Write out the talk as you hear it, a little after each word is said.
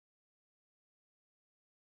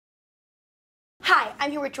Hi,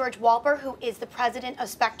 I'm here with George Walper, who is the president of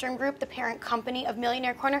Spectrem Group, the parent company of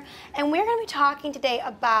Millionaire Corner, and we're going to be talking today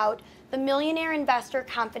about the Millionaire Investor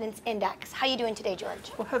Confidence Index. How are you doing today,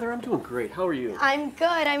 George? Well, Heather, I'm doing great. How are you? I'm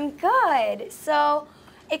good. So,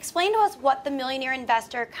 explain to us what the Millionaire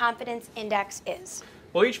Investor Confidence Index is.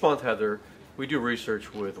 Well, each month, Heather, we do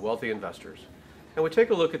research with wealthy investors, and we take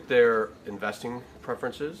a look at their investing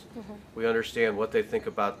preferences. We understand what they think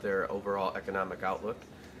about their overall economic outlook.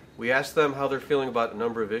 We ask them how they're feeling about a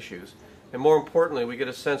number of issues, and more importantly, we get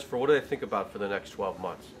a sense for what do they think about for the next 12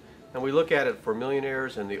 months. And we look at it for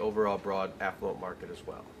millionaires and the overall broad affluent market as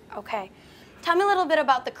well. Okay. Tell me a little bit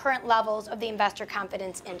about the current levels of the Investor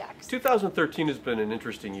Confidence Index. 2013 has been an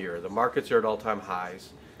interesting year. The markets are at all-time highs.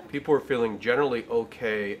 People are feeling generally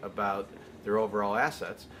okay about their overall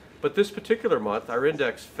assets. But this particular month, our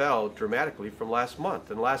index fell dramatically from last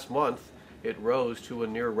month. And last month, it rose to a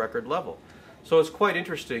near record level. So it's quite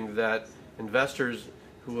interesting that investors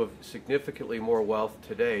who have significantly more wealth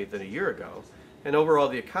today than a year ago, and overall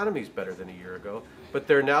the economy is better than a year ago, but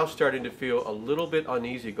they're now starting to feel a little bit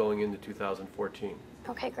uneasy going into 2014.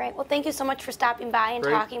 Okay, great. Well, thank you so much for stopping by and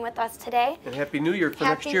talking with us today. And Happy New Year for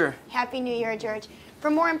next year. Happy New Year, George.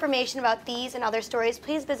 For more information about these and other stories,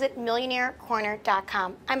 please visit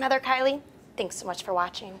millionairecorner.com. I'm Heather Kiely. Thanks so much for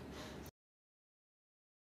watching.